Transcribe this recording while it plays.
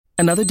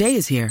Another day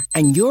is here,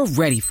 and you're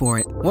ready for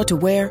it. What to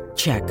wear?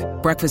 Check.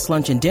 Breakfast,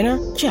 lunch, and dinner?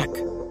 Check.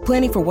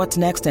 Planning for what's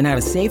next and how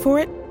to save for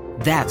it?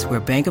 That's where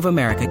Bank of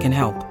America can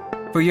help.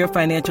 For your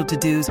financial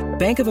to-dos,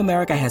 Bank of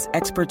America has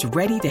experts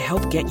ready to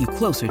help get you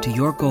closer to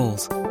your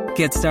goals.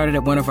 Get started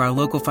at one of our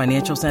local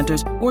financial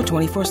centers or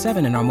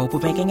 24/7 in our mobile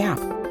banking app.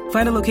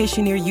 Find a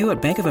location near you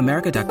at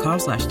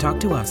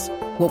bankofamerica.com/talktous.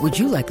 What would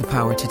you like the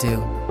power to do?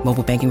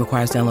 Mobile banking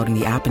requires downloading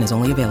the app and is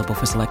only available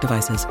for select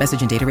devices.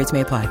 Message and data rates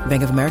may apply.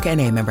 Bank of America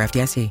N.A., member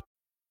FDIC.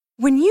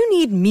 When you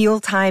need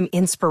mealtime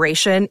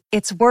inspiration,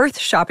 it's worth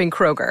shopping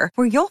Kroger,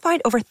 where you'll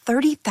find over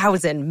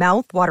 30,000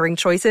 mouth-watering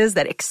choices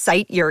that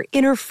excite your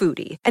inner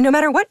foodie. And no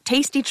matter what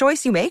tasty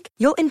choice you make,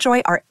 you'll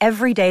enjoy our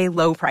everyday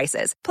low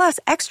prices, plus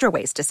extra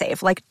ways to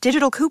save, like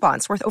digital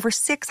coupons worth over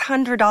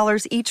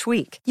 $600 each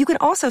week. You can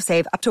also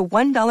save up to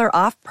 $1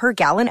 off per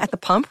gallon at the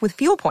pump with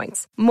fuel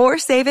points. More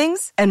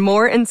savings and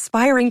more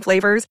inspiring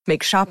flavors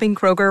make shopping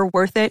Kroger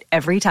worth it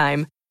every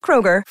time.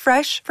 Kroger,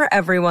 fresh for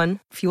everyone.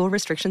 Fuel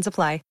restrictions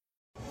apply.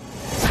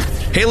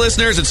 Hey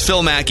listeners, it's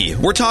Phil Mackey.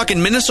 We're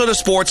talking Minnesota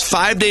sports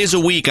 5 days a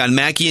week on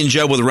Mackey and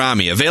Judd with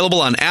Rami. Available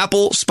on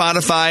Apple,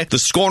 Spotify, the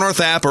Score North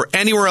app, or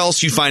anywhere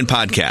else you find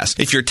podcasts.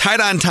 If you're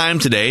tight on time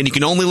today and you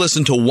can only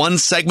listen to one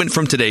segment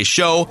from today's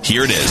show,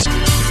 here it is.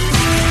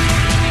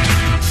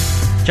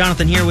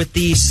 Jonathan here with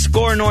the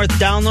Score North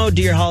download.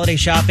 Do your holiday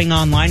shopping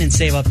online and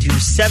save up to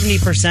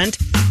 70%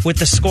 with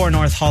the Score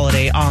North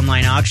holiday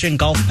online auction.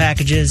 Golf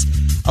packages,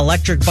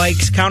 electric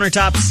bikes,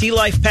 countertops, Sea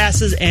Life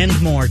passes, and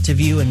more. To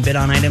view and bid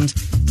on items,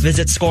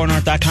 visit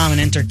scorenorth.com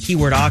and enter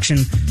keyword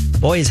auction.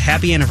 Boys,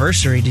 happy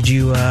anniversary. Do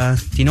you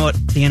know what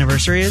the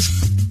anniversary is?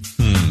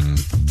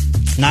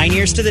 9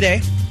 years to the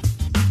day.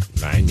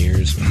 9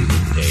 years to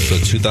the day. So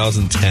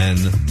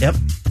 2010. Yep.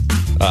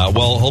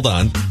 Well, hold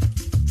on.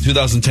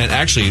 2010.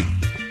 Actually,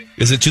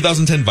 is it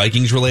 2010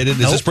 Vikings related?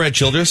 Is this Brad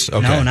Childress?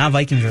 Okay. No, not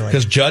Vikings related.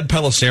 Because Judd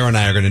Pelissero and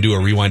I are going to do a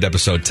rewind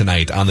episode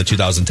tonight on the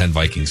 2010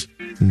 Vikings.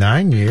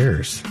 9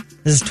 years.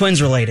 This is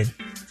Twins related.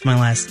 It's my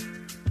last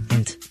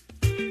hint.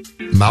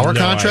 Mauer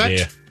contract?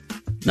 Idea.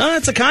 No,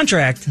 that's a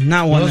contract.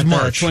 Not one that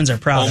the Twins are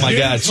proud of. Oh, my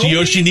God.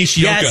 Tsuyoshi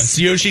Nishioka. Yes.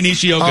 Tsuyoshi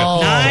Nishioka.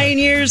 Oh. 9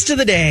 years to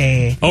the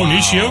day. Oh, wow.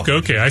 Nishioka.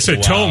 Okay, I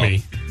said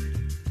Tomi.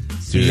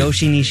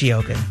 Tsuyoshi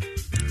Nishioka.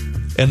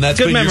 And that's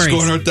Good been memories. your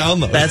Score North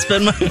download. That's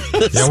been my...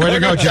 Yeah, way to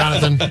go,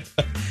 Jonathan.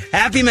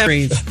 Happy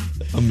memories.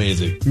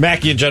 Amazing.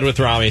 Mackey and Judd with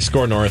Rami,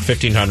 Score North,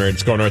 1500,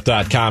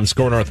 scorenorth.com,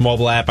 Score North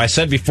mobile app. I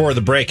said before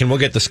the break, and we'll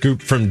get the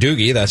scoop from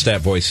Doogie, that's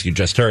that voice you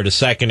just heard a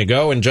second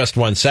ago, in just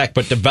 1 sec,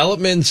 but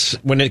developments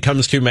when it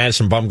comes to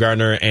Madison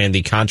Bumgarner and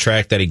the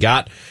contract that he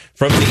got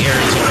from the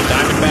Arizona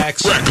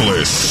Diamondbacks.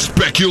 Reckless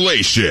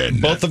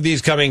speculation. Both of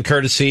these coming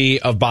courtesy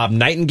of Bob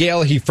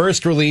Nightingale. He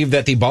first relieved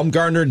that the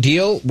Bumgarner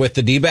deal with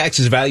the D-backs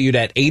is valued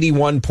at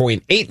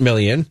 $81.8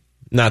 million.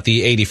 Not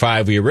the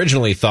 85 we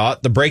originally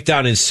thought. The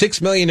breakdown is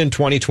 $6 million in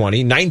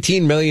 2020,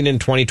 $19 million in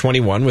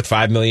 2021 with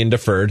 $5 million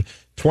deferred,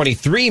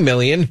 $23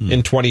 million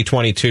in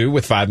 2022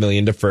 with $5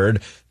 million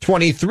deferred,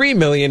 $23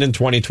 million in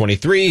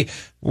 2023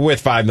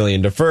 with $5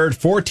 million deferred,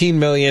 $14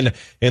 million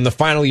in the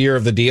final year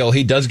of the deal.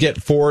 He does get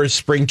 4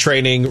 spring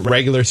training,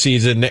 regular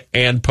season,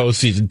 and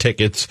postseason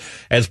tickets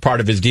as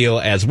part of his deal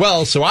as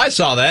well. So I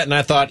saw that and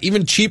I thought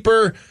even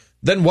cheaper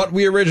than what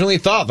we originally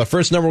thought. The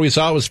first number we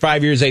saw was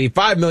 5 years,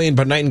 $85 million,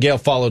 but Nightingale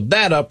followed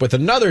that up with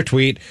another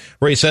tweet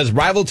where he says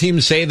rival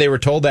teams say they were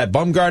told that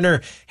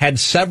Bumgarner had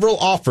several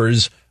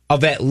offers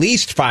of at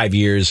least 5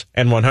 years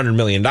and $100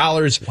 million.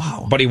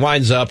 Wow. But he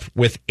winds up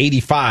with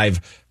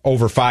 85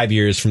 over 5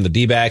 years from the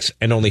D-backs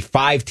and only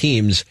 5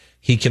 teams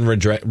he can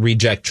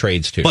reject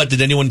trades to. But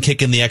did anyone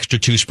kick in the extra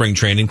 2 spring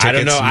training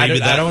tickets? I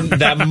don't know.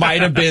 That might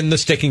have been the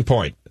sticking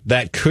point.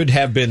 That could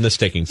have been the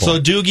sticking point. So,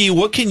 Doogie,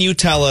 what can you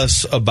tell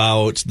us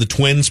about the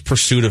Twins'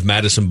 pursuit of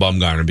Madison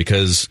Bumgarner?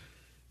 Because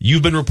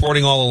you've been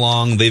reporting all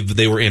along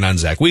they were in on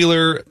Zach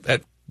Wheeler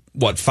at,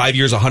 5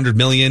 years, $100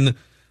 million?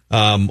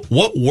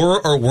 What were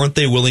or weren't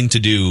they willing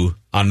to do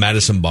on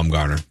Madison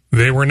Bumgarner?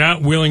 They were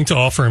not willing to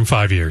offer him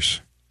 5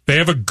 years. They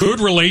have a good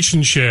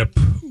relationship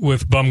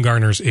with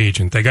Bumgarner's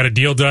agent. They got a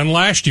deal done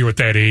last year with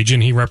that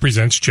agent. He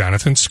represents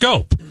Jonathan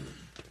Scope.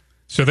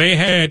 So they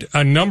had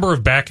a number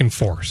of back and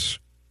forths.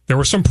 There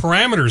were some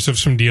parameters of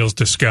some deals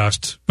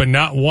discussed, but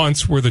not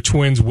once were the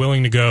Twins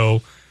willing to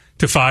go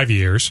to 5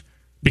 years.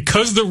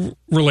 Because the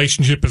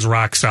relationship is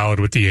rock solid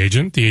with the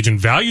agent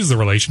values the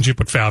relationship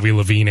with Falvey,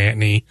 Levine,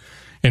 Antony,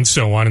 and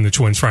so on in the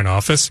Twins front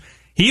office.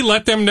 He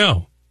let them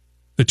know.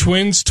 The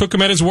Twins took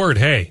him at his word.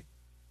 Hey,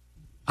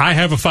 I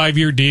have a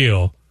 5-year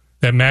deal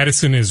that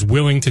Madison is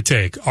willing to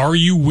take. Are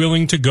you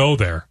willing to go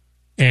there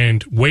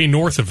and way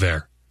north of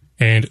there?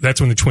 And that's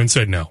when the Twins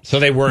said no.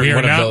 So they weren't we are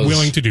one of not those,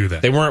 willing to do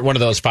that. They weren't one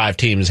of those 5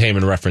 teams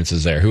Heyman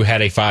references there who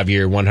had a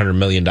 5-year, $100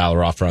 million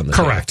offer on the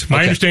Correct. table.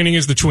 My understanding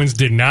is the Twins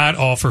did not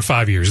offer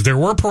 5 years. There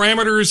were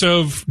parameters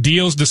of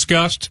deals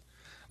discussed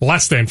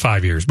less than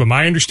 5 years. But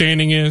my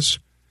understanding is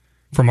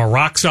from a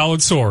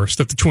rock-solid source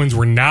that the Twins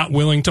were not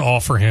willing to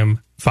offer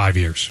him 5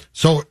 years.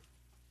 So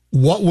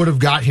what would have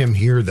got him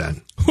here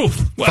then? Well,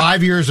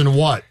 5 years and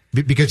what?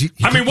 Because he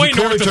way clearly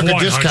north of took a 100.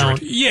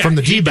 discount Yeah, from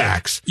the he did.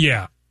 D-backs.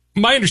 Yeah.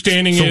 My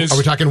understanding So is... are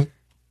we talking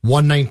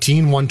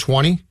 119,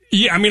 120?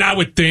 Yeah, I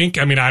would think.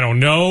 I don't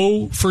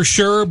know for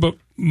sure, but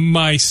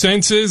my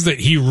sense is that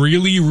he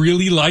really,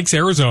 really likes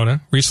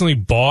Arizona. Recently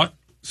bought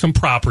some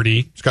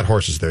property. He's got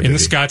horses there. In the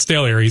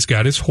Scottsdale area. He's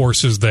got his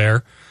horses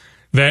there.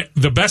 That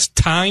the best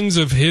times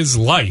of his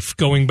life,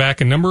 going back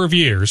a number of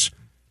years,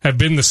 have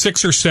been the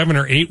 6 or 7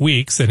 or 8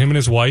 weeks that him and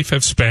his wife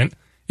have spent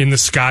in the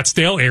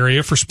Scottsdale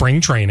area for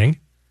spring training.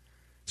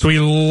 So he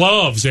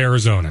loves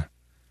Arizona.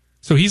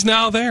 So he's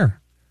now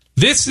there.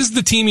 This is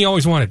the team he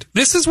always wanted.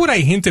 This is what I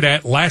hinted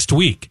at last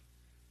week.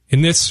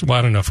 In this,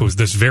 I don't know if it was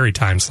this very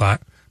time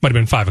slot. Might have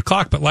been 5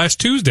 o'clock, but last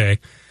Tuesday,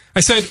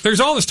 I said,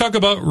 there's all this talk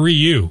about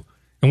Ryu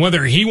and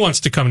whether he wants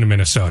to come to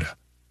Minnesota.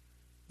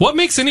 What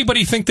makes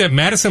anybody think that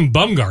Madison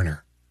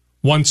Bumgarner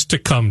wants to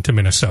come to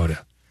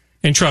Minnesota?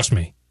 And trust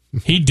me,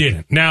 he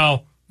didn't.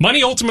 Now,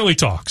 money ultimately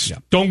talks. Yeah.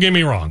 Don't get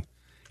me wrong.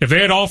 If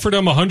they had offered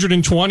him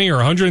 120 or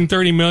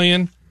 130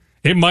 million,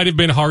 it might have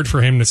been hard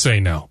for him to say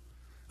no.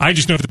 I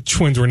just know the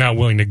Twins were not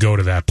willing to go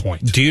to that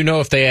point. Do you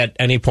know if they at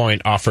any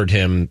point offered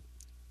him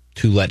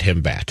to let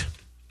him bat?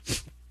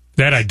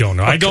 That I don't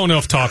know. Okay. I don't know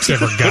if talks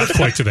ever got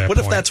quite to that point.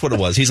 What if that's what it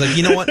was? He's like,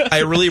 you know what? I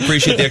really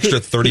appreciate the extra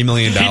 $30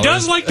 million. He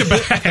does like the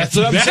bat. That's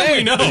what I'm saying.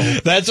 We know.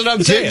 That's what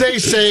I'm saying. Did they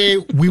say,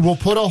 we will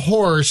put a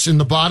horse in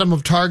the bottom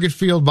of Target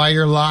Field by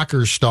your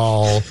locker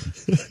stall,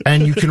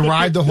 and you can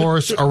ride the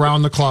horse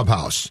around the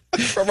clubhouse?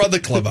 Around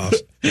the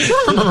clubhouse.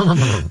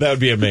 That would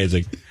be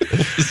amazing.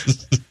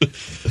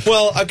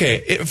 Well,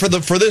 okay,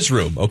 for this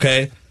room,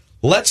 okay,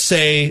 let's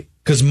say,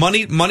 because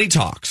money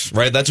talks,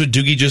 right? That's what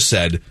Doogie just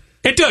said.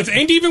 It does.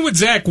 And even with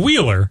Zach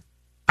Wheeler,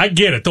 I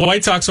get it. The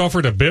White Sox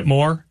offered a bit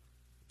more.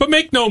 But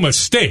make no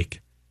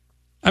mistake.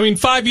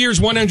 5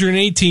 years,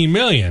 $118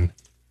 million.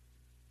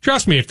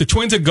 Trust me, if the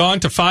Twins had gone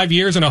to 5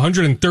 years and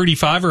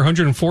 $135 or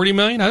 $140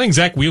 million, I think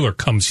Zach Wheeler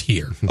comes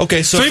here.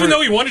 Okay, so even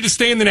though he wanted to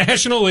stay in the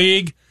National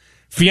League,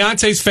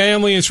 fiance's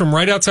family is from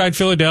right outside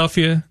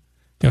Philadelphia,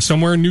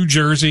 somewhere in New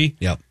Jersey.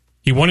 Yep.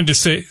 He wanted to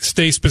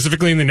stay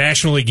specifically in the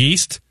National League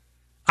East.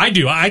 I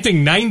do. I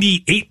think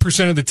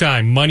 98% of the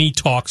time, money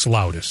talks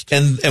loudest.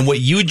 And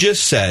what you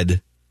just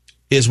said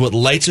is what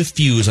lights a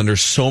fuse under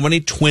so many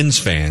Twins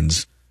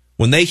fans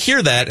when they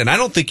hear that. And I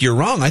don't think you're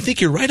wrong. I think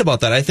you're right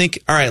about that. I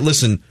think, all right,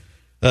 listen,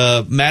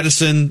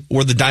 Madison,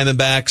 we're the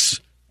Diamondbacks.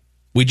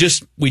 We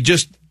just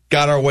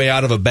got our way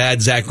out of a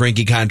bad Zach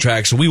Greinke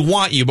contract, so we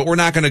want you, but we're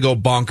not going to go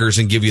bonkers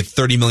and give you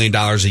 $30 million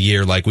a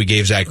year like we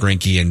gave Zach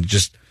Greinke, and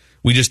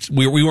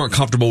we weren't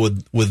comfortable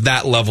with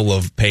that level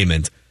of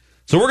payment.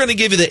 So we're going to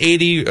give you the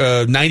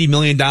 $90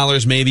 million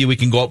maybe. We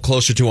can go up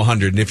closer to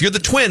 100. And if you're the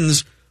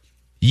Twins,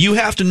 you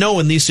have to know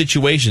in these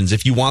situations,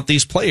 if you want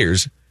these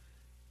players,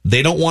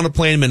 they don't want to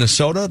play in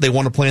Minnesota. They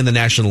want to play in the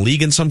National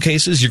League in some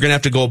cases. You're going to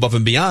have to go above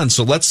and beyond.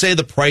 So let's say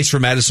the price for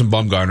Madison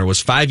Bumgarner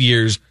was 5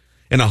 years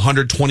and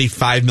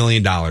 $125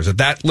 million.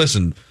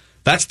 Listen,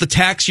 that's the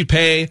tax you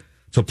pay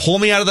to pull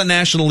me out of the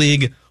National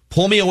League,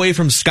 pull me away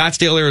from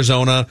Scottsdale,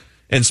 Arizona,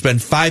 and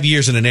spend 5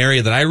 years in an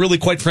area that I really,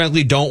 quite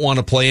frankly, don't want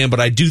to play in, but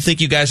I do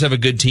think you guys have a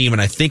good team,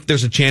 and I think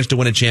there's a chance to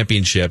win a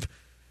championship.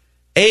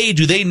 A,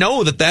 do they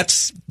know that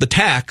that's the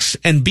tax?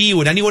 And B,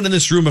 would anyone in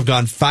this room have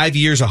gone 5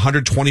 years,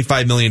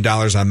 $125 million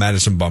on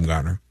Madison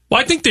Bumgarner? Well,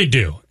 I think they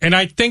do. And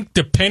I think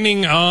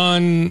depending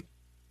on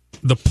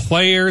the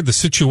player, the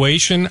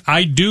situation,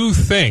 I do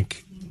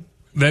think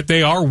that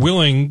they are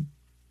willing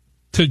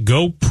to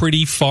go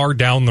pretty far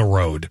down the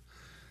road.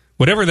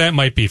 Whatever that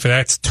might be. If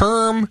that's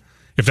term,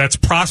 if that's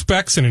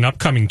prospects in an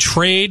upcoming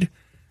trade,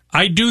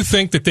 I do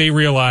think that they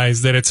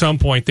realize that at some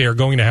point they are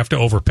going to have to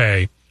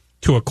overpay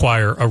to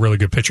acquire a really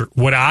good pitcher.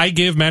 Would I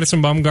give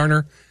Madison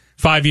Bumgarner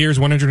 5 years,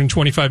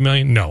 $125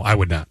 million? No, I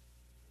would not.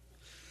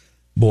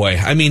 Boy,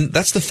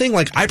 that's the thing.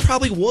 I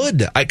probably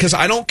would, because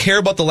I don't care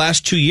about the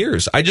last 2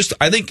 years. I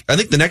think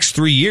the next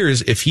 3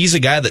 years, if he's a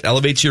guy that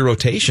elevates your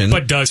rotation,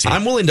 but does he?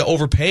 I'm willing to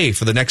overpay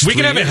for the next 3 years.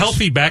 We can have a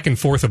healthy back and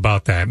forth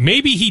about that.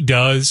 Maybe he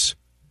does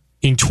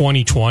in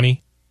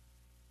 2020,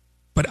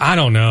 but I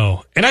don't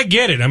know. And I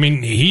get it.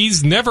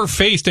 He's never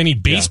faced any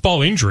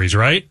baseball injuries,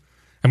 right?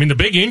 The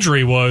big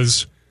injury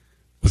was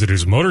it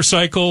his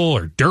motorcycle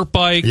or dirt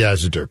bike? Yeah,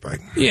 it's a dirt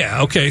bike.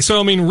 Yeah, okay.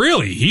 So,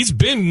 really, he's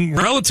been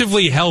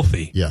relatively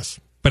healthy. Yes.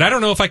 But I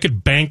don't know if I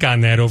could bank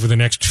on that over the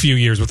next few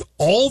years with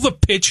all the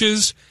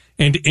pitches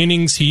and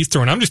innings he's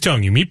thrown. I'm just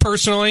telling you, me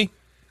personally,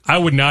 I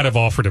would not have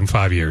offered him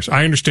 5 years.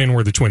 I understand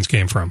where the Twins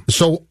came from.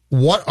 So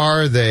what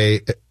are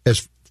they,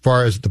 as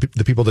far as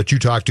the people that you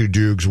talk to,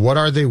 Dukes, what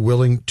are they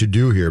willing to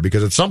do here?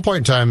 Because at some point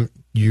in time,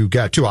 you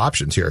got two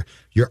options here.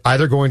 You're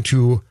either going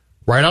to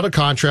write out a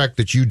contract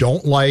that you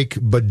don't like,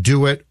 but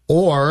do it,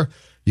 or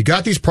you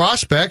got these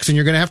prospects and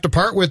you're going to have to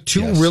part with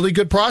two really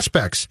good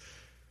prospects.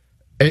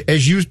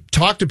 As you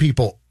talk to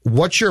people,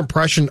 what's your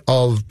impression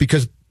of,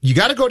 because you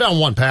got to go down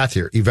one path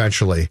here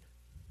eventually,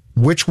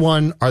 which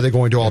one are they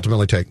going to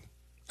ultimately take?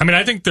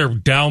 I think they're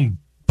down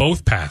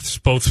both paths,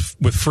 both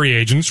with free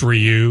agents,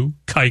 Ryu,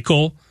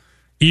 Keuchel,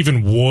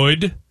 even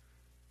Wood.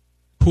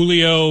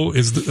 Julio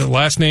is the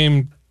last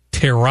name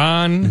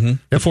Teheran,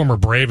 the former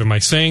Brave. Am I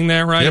saying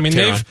that right? Yep, I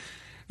mean,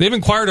 they've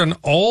inquired on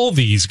all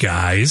these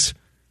guys,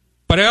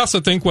 but I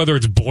also think whether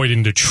it's Boyd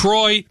in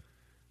Detroit,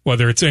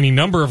 whether it's any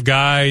number of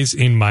guys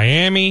in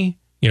Miami,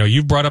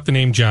 you've brought up the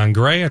name John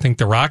Gray. I think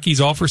the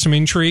Rockies offer some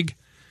intrigue,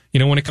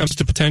 when it comes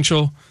to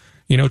potential,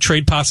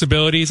 trade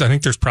possibilities. I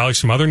think there's probably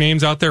some other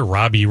names out there.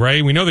 Robbie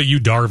Ray. We know that Yu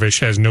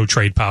Darvish has no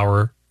trade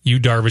power. Yu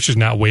Darvish is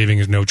not waiving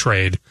his no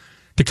trade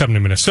to come to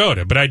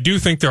Minnesota. But I do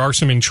think there are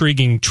some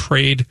intriguing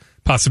trade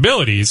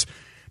possibilities.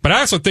 But I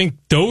also think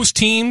those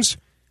teams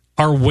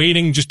are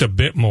waiting just a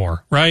bit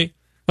more, right?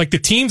 Like the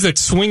teams that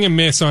swing and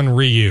miss on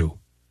Ryu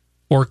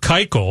or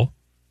Keuchel,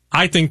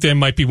 I think they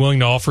might be willing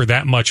to offer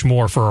that much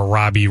more for a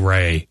Robbie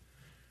Ray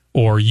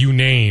or you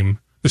name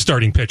the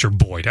starting pitcher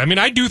Boyd. I mean,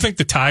 I do think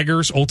the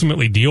Tigers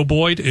ultimately deal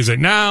Boyd. Is it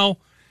now?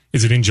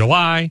 Is it in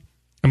July?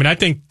 I mean, I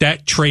think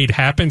that trade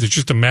happens. It's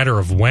just a matter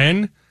of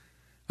when.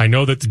 I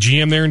know that the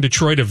GM there in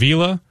Detroit,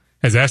 Avila,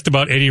 has asked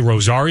about Eddie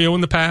Rosario in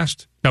the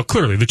past. Now,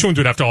 clearly, the Twins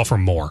would have to offer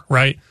more,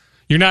 right?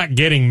 You're not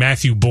getting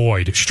Matthew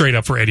Boyd straight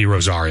up for Eddie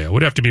Rosario. It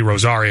would have to be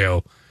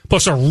Rosario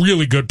plus a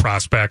really good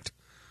prospect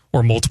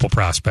or multiple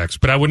prospects.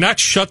 But I would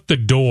not shut the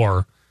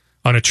door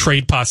on a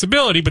trade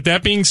possibility. But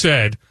that being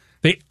said,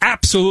 they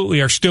absolutely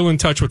are still in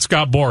touch with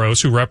Scott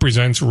Boras, who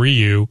represents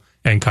Ryu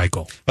and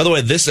Keuchel. By the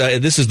way, this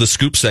is the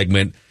Scoop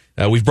segment.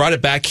 We've brought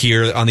it back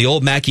here on the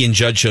old Mackey and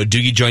Judd show.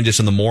 Doogie joined us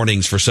in the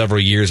mornings for several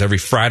years, every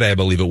Friday, I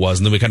believe it was,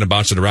 and then we kind of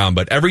bounced it around.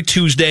 But every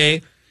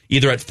Tuesday,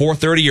 either at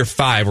 4:30 or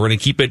 5, we're going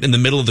to keep it in the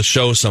middle of the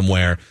show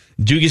somewhere.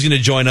 Doogie's going to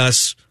join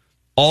us.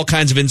 All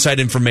kinds of inside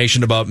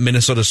information about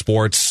Minnesota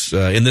sports,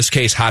 in this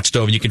case, Hot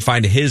Stove. You can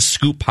find his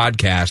Scoop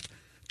podcast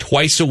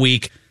twice a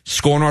week,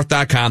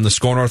 scorenorth.com, the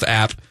Score North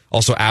app,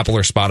 also Apple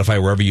or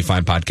Spotify, wherever you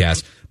find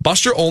podcasts.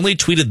 Buster Olney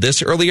tweeted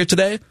this earlier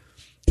today.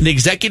 An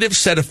executive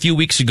said a few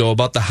weeks ago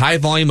about the high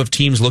volume of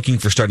teams looking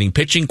for starting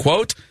pitching,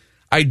 quote,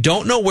 I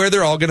don't know where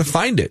they're all going to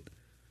find it.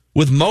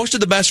 With most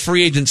of the best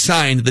free agents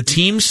signed, the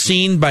teams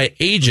seen by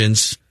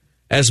agents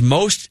as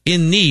most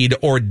in need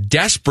or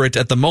desperate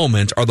at the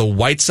moment are the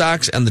White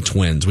Sox and the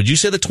Twins. Would you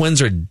say the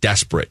Twins are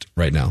desperate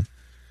right now?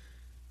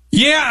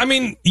 Yeah, I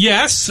mean,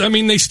 yes. I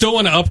mean, they still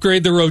want to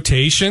upgrade the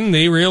rotation.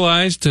 They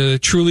realize to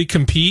truly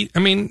compete. I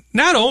mean,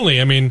 not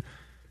only,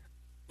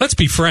 let's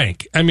be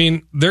frank. I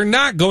mean, they're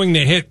not going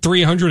to hit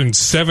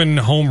 307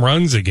 home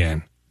runs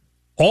again.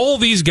 All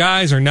these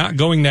guys are not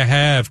going to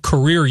have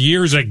career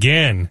years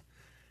again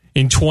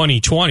in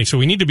 2020. So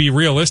we need to be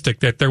realistic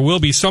that there will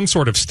be some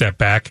sort of step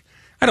back.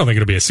 I don't think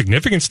it'll be a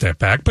significant step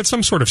back, but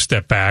some sort of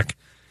step back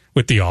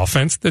with the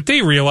offense that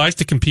they realize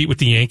to compete with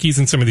the Yankees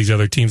and some of these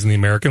other teams in the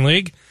American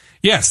League.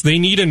 Yes, they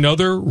need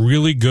another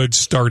really good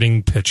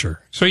starting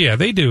pitcher. So yeah,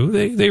 they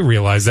do. They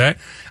realize that.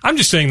 I'm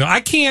just saying though, I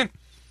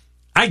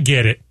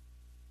get it.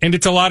 And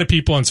it's a lot of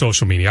people on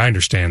social media. I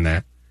understand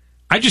that.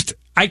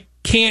 I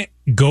can't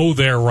go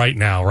there right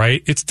now,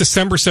 right? It's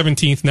December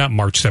 17th, not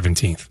March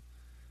 17th.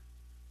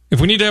 If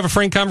we need to have a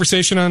frank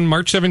conversation on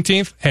March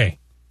 17th, hey,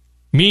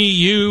 me,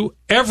 you,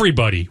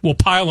 everybody will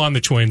pile on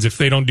the Twins if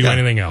they don't do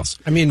anything else.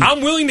 I mean,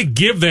 I'm willing to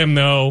give them,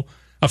 though,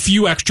 a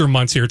few extra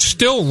months here. It's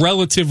still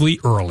relatively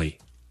early.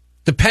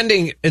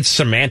 Depending, it's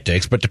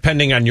semantics, but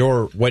depending on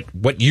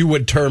what you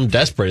would term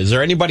desperate, is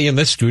there anybody in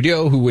this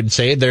studio who would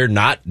say they're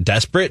not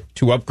desperate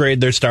to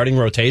upgrade their starting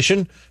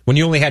rotation when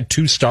you only had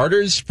 2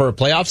 starters for a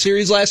playoff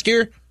series last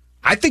year?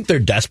 I think they're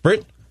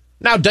desperate.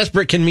 Now,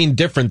 desperate can mean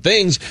different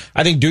things.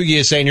 I think Doogie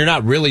is saying you're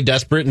not really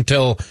desperate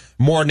until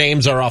more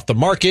names are off the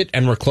market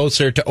and we're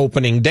closer to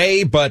opening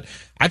day, but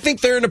I think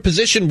they're in a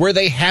position where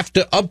they have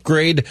to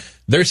upgrade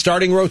their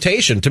starting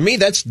rotation. To me,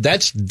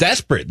 that's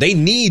desperate. They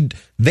need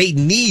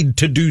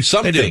to do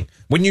something.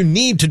 When you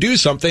need to do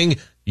something,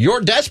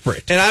 you're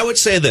desperate. And I would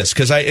say this,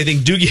 because I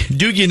think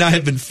Doogie and I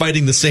have been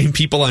fighting the same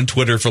people on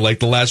Twitter for like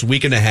the last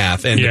week and a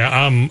half. And yeah,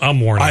 I'm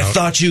worn out. I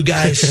thought you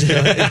guys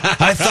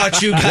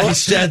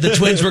said the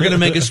Twins were going to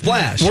make a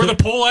splash. We're the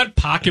Poulette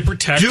pocket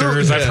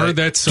protectors. I've heard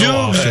that so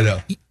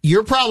often.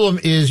 Your problem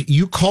is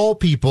you call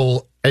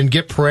people and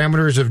get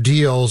parameters of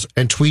deals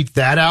and tweet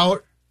that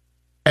out,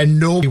 and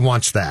nobody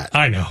wants that.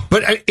 I know.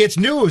 But it's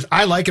news.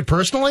 I like it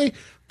personally,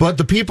 but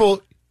the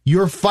people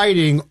you're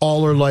fighting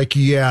all are like,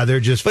 yeah, they're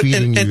just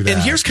feeding you that.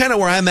 And here's kind of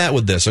where I'm at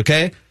with this,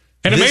 okay?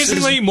 And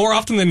amazingly, more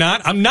often than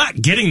not, I'm not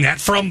getting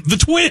that from the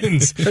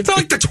Twins. It's not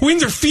like the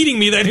Twins are feeding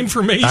me that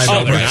information.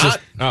 Oh, they're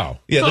not?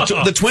 Yeah,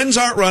 the Twins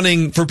aren't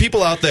running, for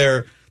people out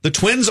there, the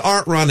Twins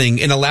aren't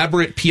running an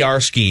elaborate PR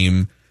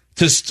scheme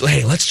to,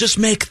 hey, let's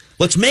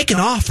make an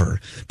offer,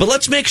 but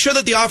let's make sure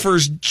that the offer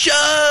is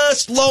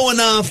just low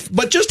enough,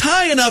 but just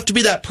high enough to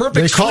be that perfect.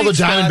 They call the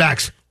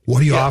Diamondbacks.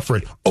 What are you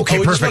offering? Okay,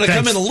 we perfect. just want to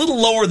come in a little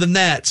lower than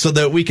that so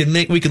that we can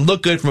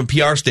look good from a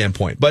PR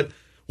standpoint. But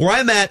where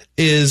I'm at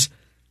is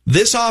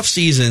this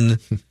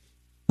offseason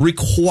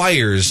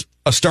requires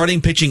a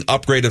starting pitching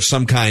upgrade of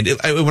some kind.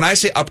 When I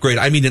say upgrade,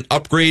 I mean an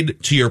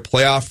upgrade to your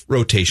playoff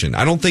rotation.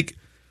 I don't think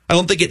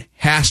it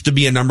has to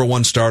be a number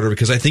 1 starter,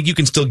 because I think you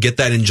can still get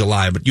that in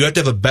July, but you have to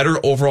have a better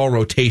overall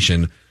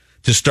rotation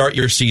to start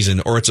your season,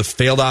 or it's a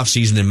failed off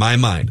season in my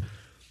mind.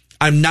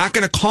 I'm not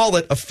going to call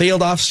it a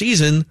failed off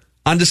season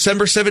on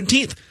December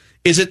 17th.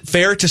 Is it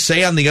fair to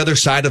say on the other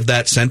side of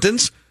that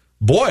sentence,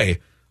 boy,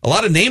 a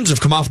lot of names have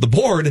come off the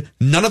board.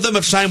 None of them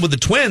have signed with the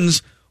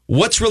Twins.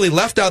 What's really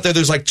left out there?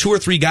 There's like 2 or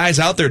 3 guys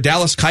out there.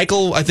 Dallas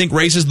Keuchel, I think,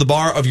 raises the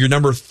bar of your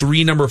number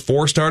 3, number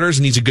 4 starters,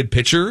 and he's a good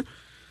pitcher.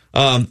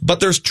 But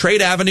there's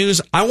trade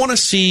avenues. I want to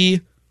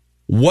see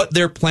what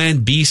their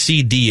plan B,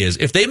 C, D is.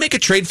 If they make a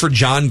trade for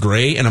John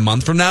Gray in a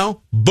month from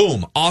now,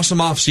 boom, awesome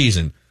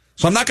offseason.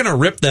 So I'm not going to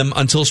rip them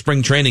until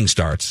spring training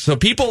starts. So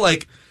people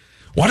like,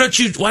 why don't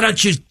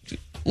you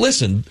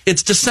listen?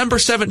 It's December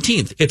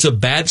 17th. It's a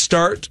bad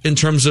start in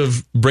terms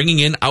of bringing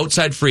in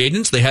outside free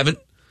agents. They haven't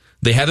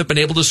been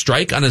able to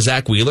strike on a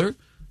Zach Wheeler,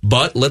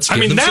 but let's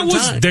give them some time. That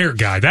was their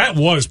guy. That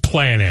was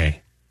plan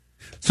A.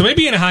 So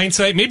maybe in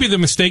hindsight, maybe the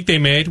mistake they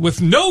made,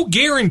 with no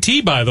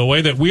guarantee, by the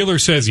way, that Wheeler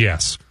says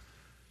yes.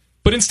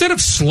 But instead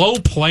of slow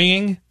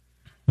playing,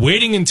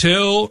 waiting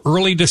until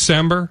early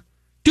December,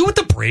 do what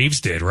the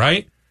Braves did,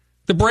 right?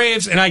 The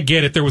Braves, and I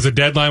get it, there was a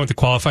deadline with the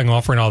qualifying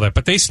offer and all that,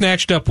 but they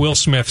snatched up Will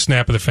Smith,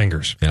 snap of the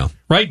fingers. Yeah.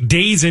 Right?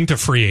 Days into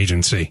free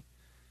agency.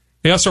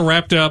 They also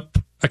wrapped up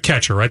a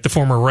catcher, right? The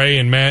former Ray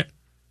and Matt,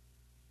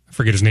 I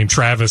forget his name,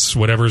 Travis,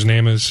 whatever his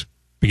name is,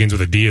 begins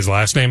with a D, his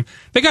last name.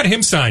 They got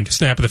him signed,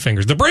 snap of the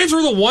fingers. The Braves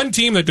were the one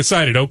team that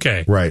decided,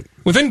 okay, right,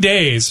 within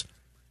days,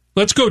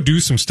 let's go do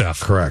some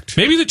stuff. Correct.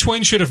 Maybe the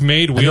Twins should have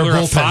made Wheeler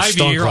a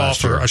 5-year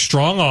offer, a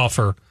strong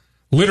offer,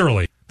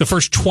 literally, the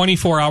first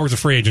 24 hours of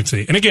free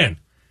agency. And again,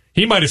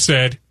 he might have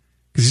said,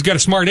 because he's got a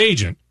smart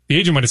agent, the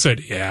agent might have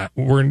said, yeah,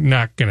 we're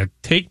not going to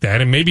take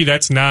that. And maybe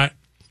that's not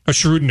a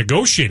shrewd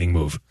negotiating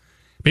move.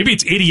 Maybe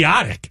it's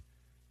idiotic,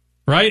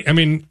 right? I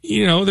mean,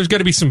 there's got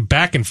to be some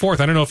back and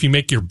forth. I don't know if you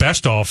make your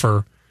best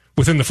offer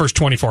within the first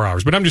 24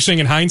 hours. But I'm just saying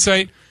in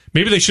hindsight,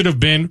 maybe they should have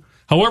been,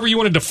 however you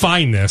want to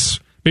define this,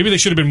 maybe they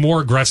should have been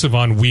more aggressive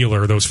on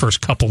Wheeler those first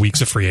couple weeks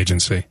of free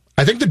agency.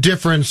 I think the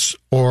difference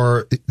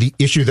or the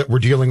issue that we're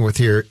dealing with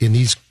here in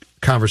these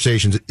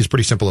conversations is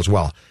pretty simple as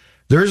well.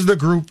 There's the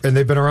group, and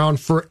they've been around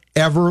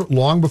forever,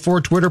 long before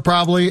Twitter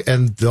probably,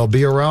 and they'll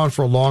be around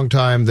for a long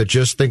time, that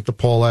just think the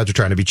poll ads are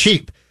trying to be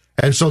cheap.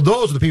 And so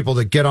those are the people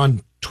that get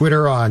on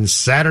Twitter on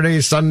Saturday,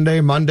 Sunday,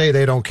 Monday.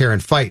 They don't care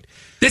and fight.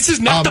 This is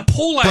not the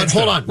poll ads, but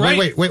hold on.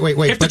 Right?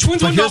 Wait. If the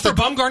Twins wouldn't offer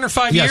Bumgarner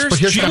 5 years,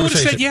 Jim would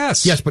have said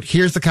yes. Yes, but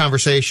here's the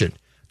conversation.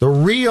 The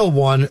real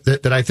one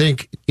that I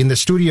think in the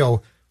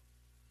studio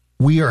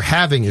we are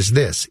having is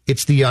this.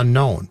 It's the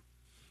unknown.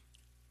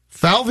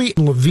 Falvey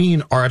and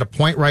Levine are at a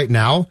point right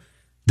now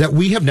that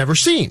we have never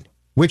seen,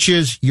 which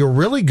is you're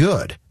really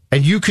good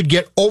and you could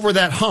get over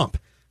that hump.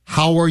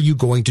 How are you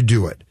going to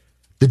do it?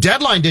 The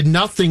deadline did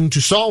nothing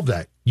to solve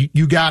that.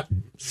 You got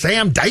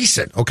Sam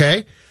Dyson,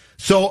 okay?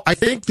 So I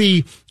think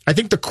the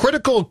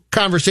critical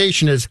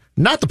conversation is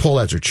not the poll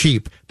ads are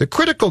cheap. The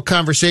critical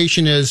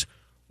conversation is,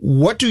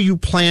 what do you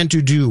plan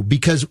to do?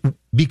 Because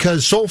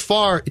so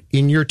far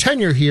in your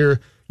tenure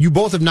here, you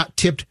both have not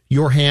tipped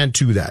your hand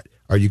to that.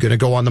 Are you going to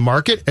go on the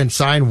market and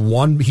sign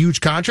one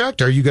huge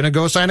contract? Are you going to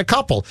go sign a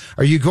couple?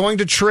 Are you going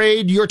to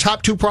trade your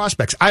top 2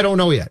 prospects? I don't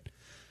know yet.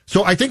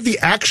 So I think the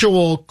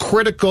actual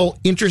critical,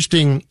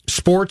 interesting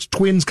sports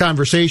Twins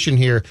conversation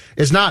here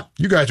is not,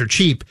 you guys are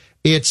cheap.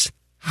 It's,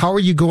 how are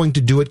you going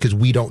to do it? Because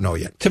we don't know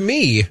yet. To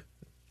me,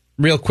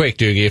 real quick,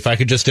 Doogie, if I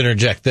could just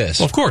interject this.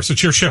 Well, of course,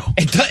 it's your show.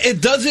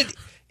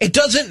 It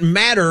doesn't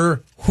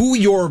matter who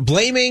you're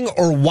blaming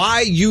or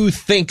why you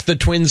think the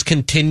Twins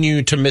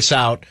continue to miss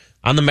out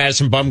on the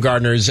Madison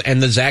Bumgarners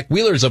and the Zach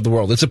Wheelers of the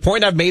world. It's a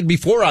point I've made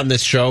before on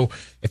this show.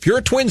 If you're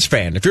a Twins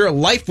fan, if you're a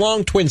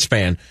lifelong Twins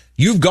fan,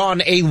 you've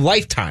gone a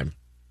lifetime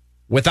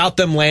without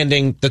them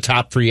landing the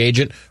top free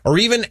agent or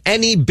even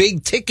any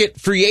big ticket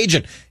free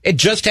agent. It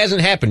just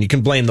hasn't happened. You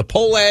can blame the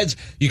poll ads.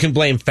 You can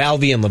blame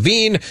Falvey and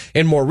Levine.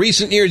 In more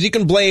recent years, you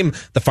can blame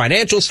the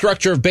financial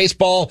structure of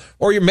baseball,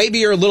 or maybe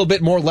you're a little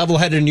bit more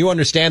level-headed and you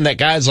understand that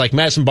guys like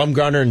Madison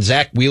Bumgarner and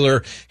Zach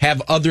Wheeler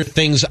have other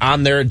things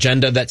on their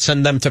agenda that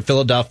send them to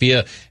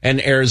Philadelphia and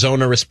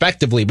Arizona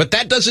respectively. But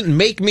that doesn't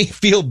make me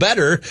feel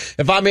better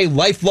if I'm a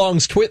lifelong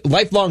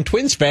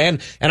Twins fan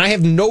and I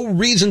have no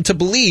reason to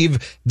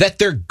believe that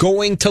they're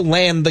going to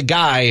land the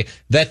guy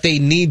that they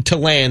need to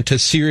land to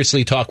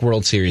seriously talk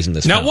World Series in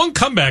this Now, one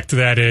comeback to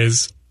that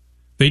is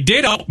they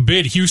did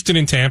outbid Houston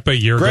and Tampa a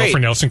year ago for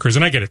Nelson Cruz.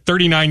 And I get it,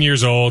 39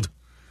 years old.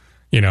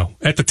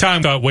 At the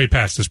time, got way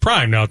past his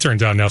prime. Now, it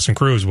turns out Nelson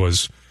Cruz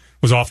was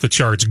off the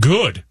charts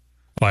good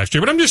last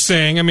year. But I'm just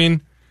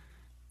saying,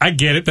 I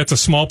get it. That's a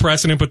small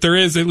precedent, but there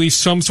is at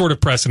least some sort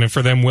of precedent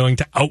for them willing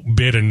to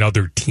outbid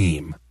another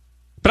team.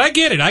 But I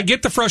get it. I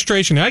get the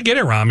frustration. I get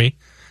it, Rami.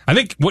 I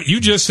think what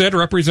you just said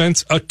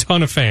represents a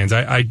ton of fans.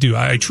 I do.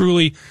 I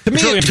truly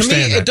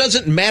understand that. It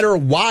doesn't matter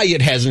why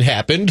it hasn't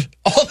happened.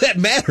 All that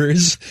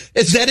matters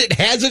is that it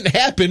hasn't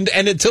happened,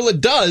 and until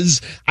it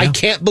does, I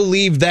can't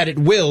believe that it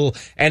will,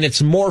 and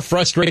it's more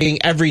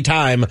frustrating every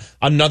time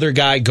another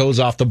guy goes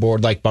off the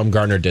board like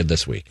Bumgarner did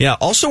this week. Yeah,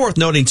 also worth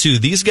noting, too,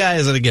 these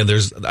guys, and again,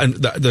 there's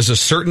a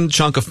certain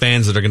chunk of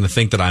fans that are going to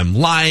think that I'm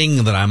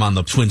lying, that I'm on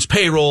the Twins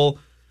payroll.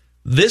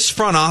 this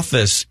front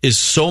office is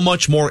so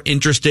much more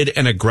interested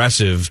and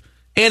aggressive,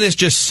 and is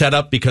just set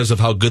up because of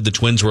how good the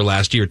Twins were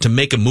last year to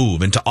make a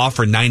move and to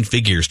offer 9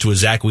 figures to a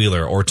Zach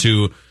Wheeler or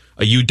to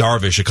a Yu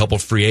Darvish a couple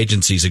free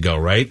agencies ago,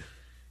 right?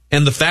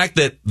 And the fact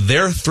that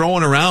they're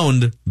throwing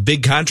around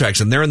big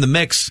contracts and they're in the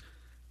mix,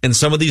 and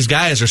some of these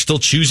guys are still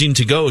choosing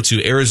to go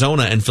to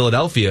Arizona and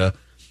Philadelphia,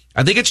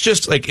 I think it's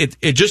just like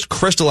it just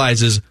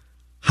crystallizes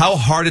how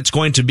hard it's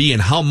going to be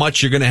and how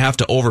much you're going to have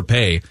to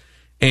overpay.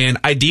 And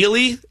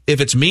ideally, if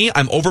it's me,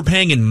 I'm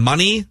overpaying in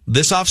money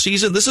this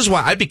offseason. This is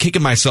why I'd be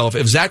kicking myself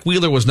if Zach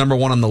Wheeler was number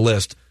 1 on the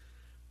list.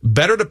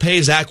 Better to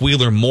pay Zach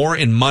Wheeler more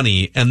in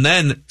money and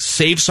then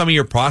save some of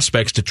your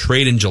prospects to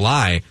trade in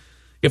July.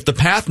 If the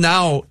path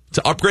now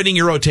to upgrading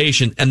your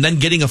rotation and then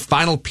getting a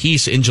final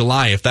piece in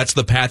July, if that's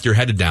the path you're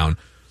headed down,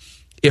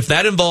 if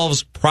that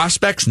involves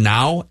prospects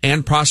now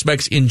and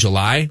prospects in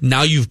July,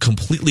 now you've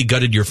completely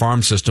gutted your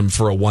farm system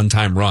for a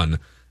one-time run.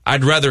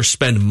 I'd rather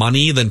spend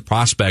money than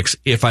prospects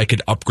if I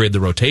could upgrade the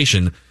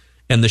rotation,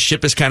 and the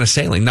ship is kind of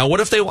sailing. Now, what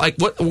if they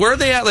where are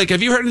they at? Like,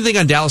 have you heard anything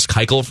on Dallas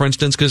Keuchel, for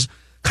instance? Because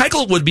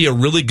Keuchel would be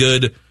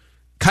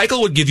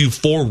Keuchel would give you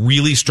 4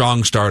 really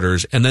strong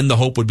starters, and then the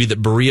hope would be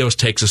that Barrios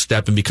takes a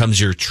step and becomes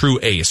your true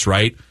ace,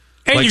 right?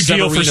 And like you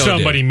deal for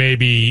somebody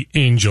maybe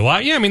in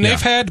July. Yeah, I mean, they've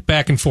Yeah. had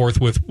back and forth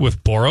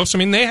with Boros. I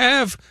mean, they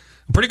have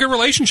a pretty good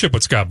relationship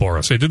with Scott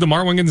Boros. They did the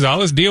Marwin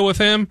Gonzalez deal with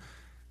him.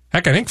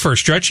 Heck, I think for a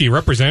stretch he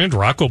represented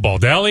Rocco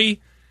Baldelli.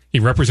 He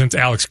represents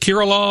Alex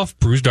Kirilloff,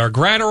 Brusdar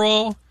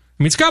Graterol.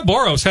 I mean, Scott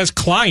Boros has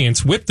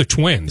clients with the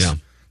Twins. Yeah.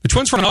 The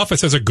Twins front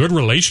office has a good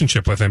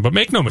relationship with him, but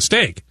make no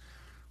mistake,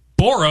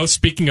 Boros,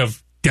 speaking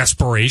of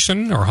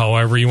desperation or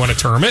however you want to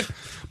term it,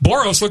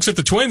 Boros looks at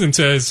the Twins and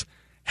says,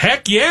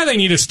 heck yeah, they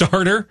need a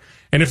starter.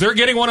 And if they're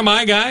getting one of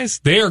my guys,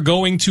 they are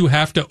going to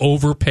have to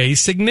overpay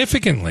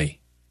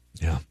significantly.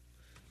 Yeah.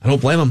 I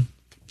don't blame him.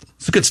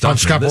 It's good stuff. On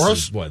Scott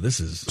Boras?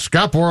 This is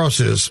Scott Boras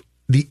is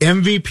the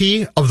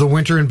MVP of the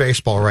winter in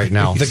baseball right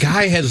now. The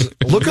guy has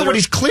look at what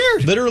he's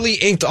cleared. Literally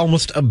inked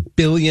almost $1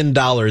 billion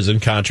in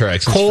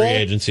contracts since Cole, free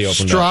agency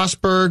opened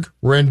Strasburg,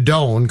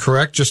 Rendon,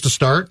 correct? Just to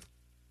start.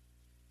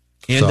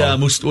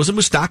 And was it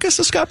Moustakas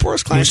a Scott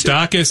Boras client?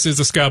 Moustakas is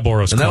a Scott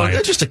Boras and client.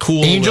 that's just a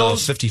cool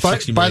Angels, 50, by,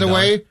 60 by the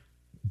million way,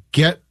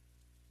 get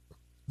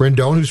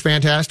Rendon, who's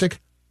fantastic.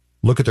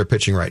 Look at their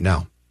pitching right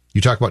now. You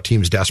talk about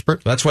teams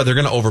desperate. That's why they're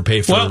going to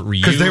overpay for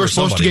Ryu. Because they were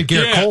supposed to get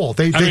Garrett Cole.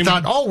 They mean,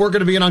 thought, we're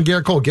going to be in on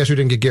Garrett Cole. Guess who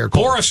didn't get Garrett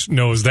Cole? Boras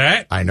knows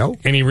that. I know.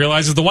 And he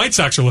realizes the White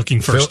Sox are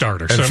looking for a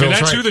starter. So, I mean,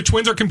 that's who the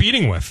Twins are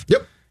competing with.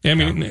 Yep. I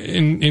mean,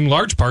 in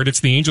large part, it's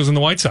the Angels and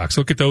the White Sox.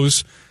 Look at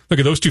those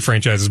 2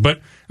 franchises.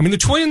 But, I mean, the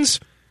Twins,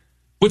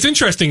 what's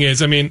interesting is,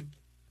 they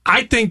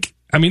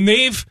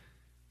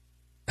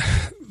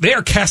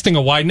are casting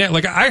a wide net.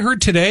 Like, I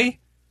heard today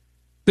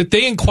that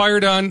they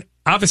inquired on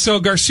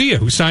Avisail Garcia,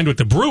 who signed with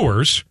the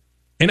Brewers,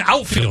 an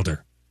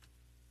outfielder.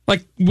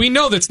 Like, we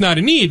know that's not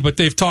a need, but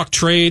they've talked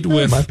trade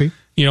with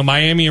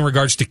Miami in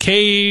regards to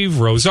Cave,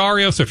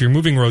 Rosario. So if you're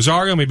moving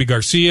Rosario, maybe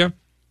Garcia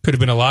could have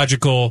been a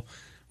logical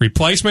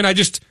replacement. I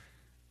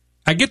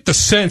get the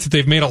sense that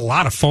they've made a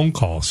lot of phone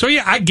calls. So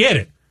yeah, I get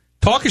it.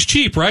 Talk is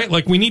cheap, right?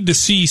 Like, we need to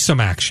see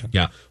some action.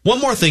 Yeah. One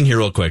more thing here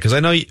real quick, because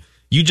I know I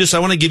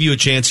want to give you a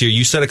chance here.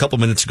 You said a couple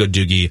minutes ago,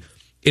 Doogie,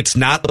 it's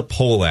not the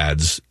poll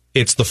ads,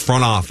 it's the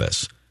front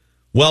office.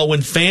 Well,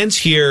 when fans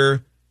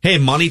hear, hey,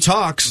 money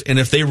talks, and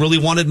if they really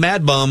wanted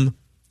Mad Bum,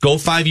 go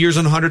 5 years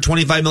on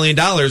 $125 million,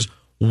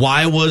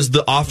 why was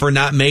the offer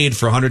not made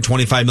for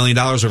 $125 million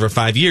over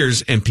 5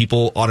 years? And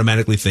people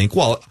automatically think,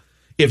 well,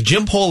 if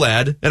Jim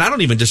Pohlad, and I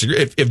don't even disagree,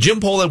 if Jim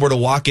Pohlad were to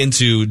walk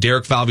into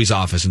Derek Falvey's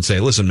office and say,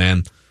 listen,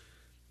 man,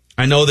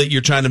 I know that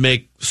you're trying to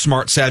make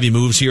smart, savvy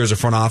moves here as a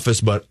front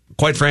office, but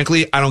quite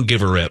frankly, I don't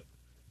give a rip.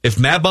 If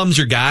Mad Bum's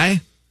your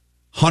guy,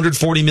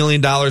 $140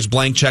 million,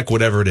 blank check,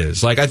 whatever it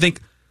is. Like, I think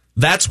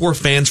that's where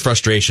fans'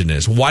 frustration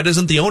is. Why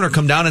doesn't the owner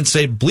come down and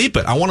say, bleep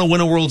it, I want to win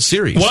a World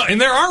Series? Well,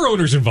 and there are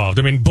owners involved.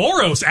 I mean,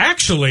 Boros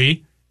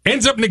actually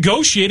ends up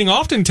negotiating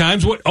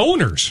oftentimes with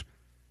owners,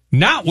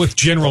 not with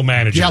general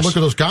managers. Yeah, look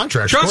at those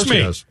contracts. Trust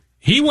me,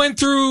 he went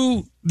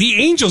through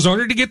the Angels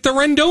owner to get the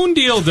Rendon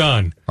deal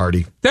done.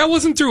 Artie. That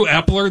wasn't through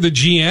Epler, the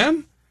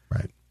GM.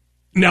 Right.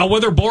 Now,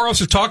 whether Boros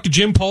has talked to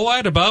Jim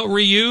Pohlad about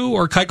Ryu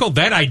or Keuchel,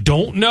 that I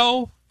don't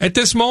know at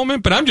this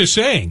moment, but I'm just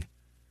saying.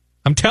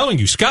 I'm telling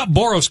you, Scott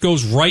Boros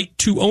goes right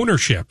to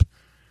ownership.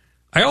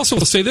 I also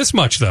will say this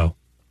much, though.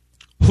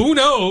 Who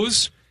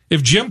knows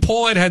if Jim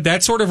Pohlad had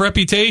that sort of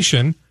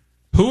reputation?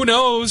 Who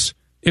knows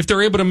if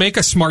they're able to make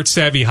a smart,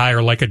 savvy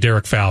hire like a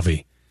Derek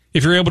Falvey?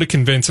 If you're able to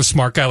convince a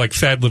smart guy like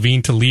Thad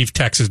Levine to leave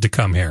Texas to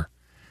come here.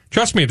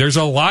 Trust me, there's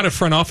a lot of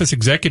front office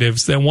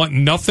executives that want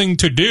nothing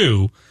to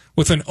do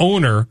with an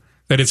owner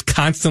that is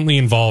constantly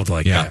involved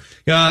like that.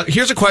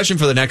 Here's a question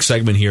for the next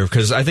segment here,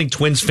 because I think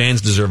Twins fans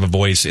deserve a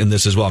voice in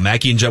this as well.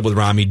 Mackie and Jeb with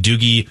Rami,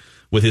 Doogie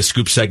with his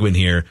scoop segment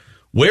here.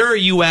 Where are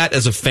you at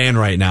as a fan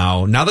right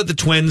now? Now that the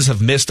Twins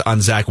have missed on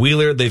Zach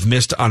Wheeler, they've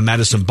missed on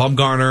Madison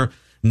Bumgarner,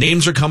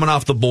 names are coming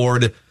off the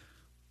board.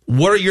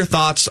 What are your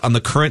thoughts on the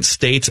current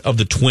state of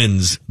the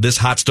Twins this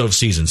hot stove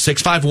season?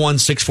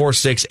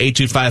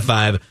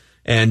 651-646-8255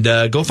 And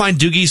go find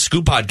Doogie's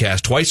Scoop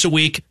Podcast twice a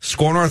week,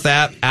 Score North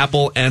app,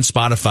 Apple, and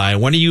Spotify.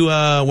 When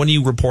are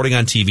you reporting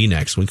on TV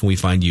next? When can we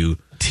find you?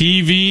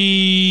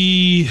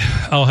 TV,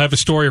 I'll have a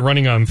story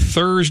running on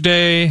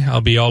Thursday.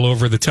 I'll be all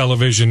over the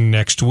television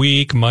next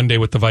week, Monday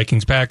with the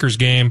Vikings-Packers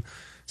game.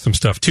 Some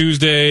stuff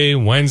Tuesday,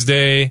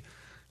 Wednesday,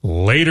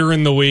 later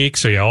in the week.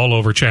 So, yeah, all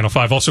over Channel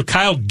 5. Also,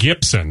 Kyle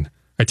Gibson.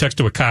 I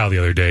texted with Kyle the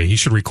other day. He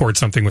should record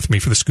something with me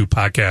for the Scoop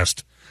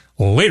Podcast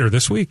later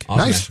this week.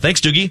 Awesome. Nice.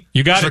 Thanks, Doogie.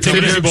 You got it. Take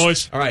it easy,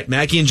 boys. All right,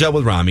 Mackie and Judd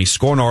with Rami,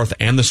 Score North,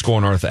 and the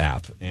Score North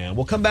app. And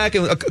we'll come back.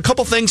 A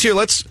couple things here.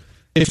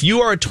 If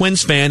you are a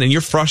Twins fan and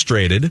you're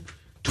frustrated,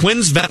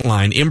 Twins Vent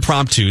Line,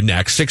 impromptu,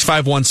 next,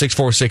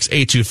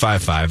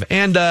 651-646-8255.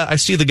 And I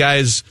see the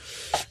guys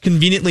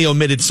conveniently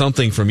omitted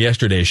something from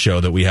yesterday's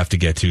show that we have to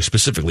get to,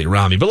 specifically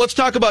Rami. But let's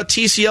talk about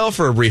TCL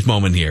for a brief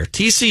moment here.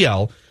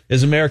 TCL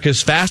is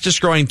America's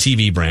fastest-growing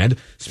TV brand.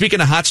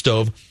 Speaking of hot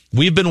stove,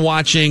 we've been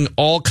watching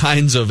all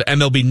kinds of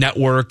MLB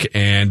Network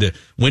and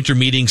winter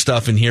meeting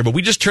stuff in here, but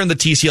we just turned the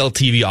TCL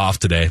TV off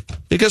today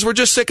because we're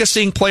just sick of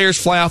seeing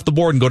players fly off the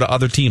board and go to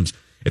other teams.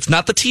 It's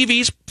not the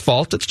TV's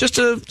fault. It's just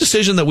a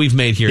decision that we've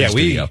made here in the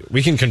studio.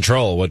 We can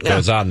control what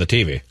goes on the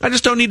TV. I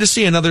just don't need to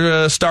see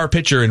another star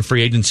pitcher in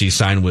free agency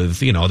sign with,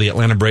 the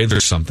Atlanta Braves or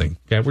something.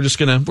 Okay, we're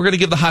gonna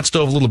give the hot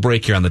stove a little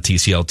break here on the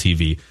TCL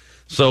TV.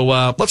 So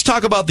let's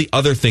talk about the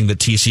other thing that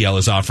TCL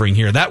is offering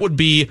here. That would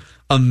be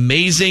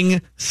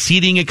amazing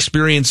seating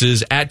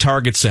experiences at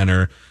Target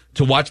Center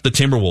to watch the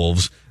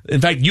Timberwolves. In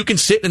fact, you can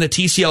sit in a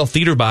TCL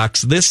theater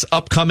box this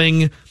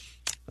upcoming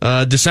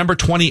December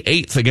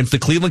 28th against the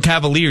Cleveland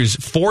Cavaliers.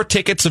 4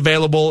 tickets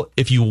available.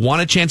 If you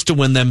want a chance to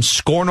win them,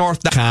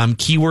 scorenorth.com,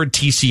 keyword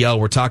TCL.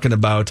 We're talking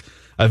about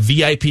a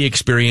VIP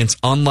experience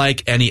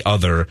unlike any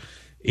other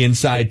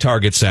inside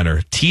Target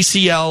Center.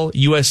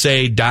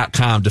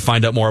 TCLUSA.com to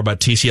find out more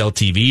about TCL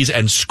TVs,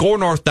 and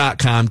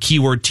scorenorth.com,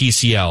 keyword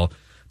TCL,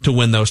 to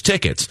win those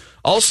tickets.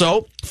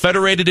 Also,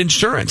 Federated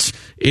Insurance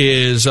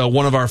is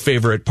one of our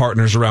favorite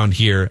partners around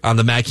here on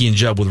the Mackie and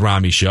Judd with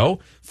Rami show.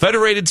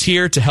 Federated's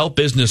here to help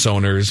business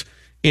owners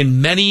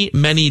in many,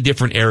 many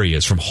different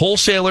areas, from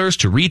wholesalers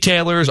to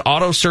retailers,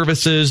 auto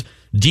services,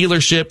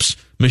 dealerships,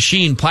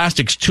 machine,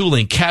 plastics,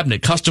 tooling,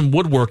 cabinet, custom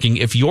woodworking.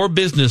 If your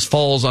business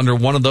falls under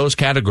one of those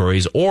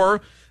categories,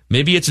 or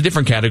maybe it's a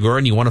different category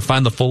and you want to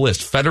find the full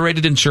list,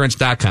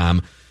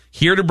 federatedinsurance.com,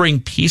 here to bring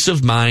peace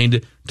of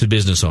mind to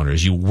business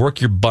owners. You work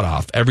your butt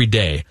off every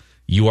day.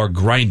 You are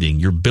grinding,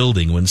 you're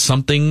building. When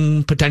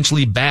something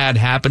potentially bad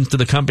happens to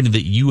the company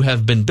that you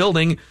have been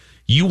building,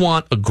 you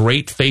want a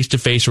great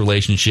face-to-face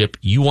relationship.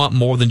 You want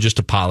more than just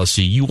a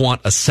policy. You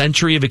want a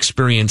century of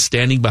experience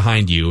standing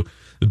behind you,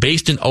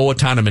 based in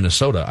Owatonna,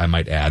 Minnesota, I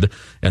might add,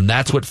 and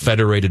that's what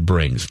Federated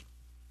brings.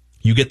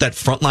 You get that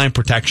frontline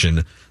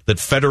protection that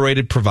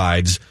Federated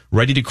provides,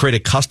 ready to create a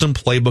custom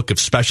playbook of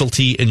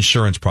specialty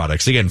insurance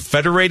products. Again,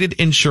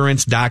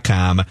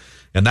 federatedinsurance.com,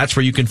 and that's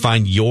where you can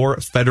find your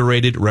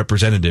Federated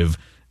representative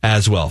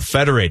as well.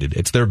 Federated,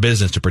 it's their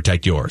business to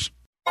protect yours.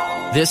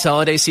 This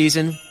holiday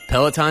season,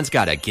 Peloton's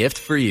got a gift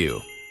for you.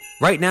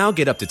 Right now,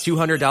 get up to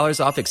 $200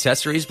 off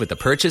accessories with the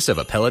purchase of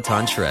a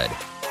Peloton Shred.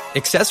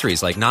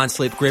 Accessories like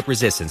non-slip grip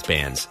resistance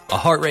bands, a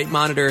heart rate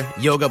monitor,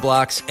 yoga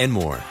blocks, and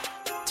more.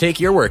 Take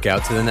your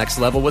workout to the next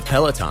level with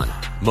Peloton.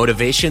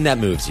 Motivation that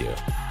moves you.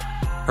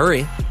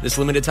 Hurry, this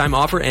limited time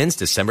offer ends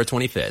December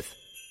 25th.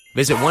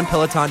 Visit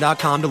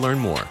onepeloton.com to learn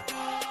more.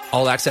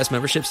 All access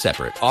membership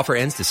separate. Offer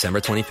ends December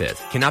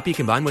 25th. Cannot be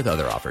combined with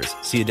other offers.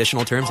 See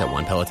additional terms at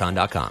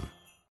onepeloton.com.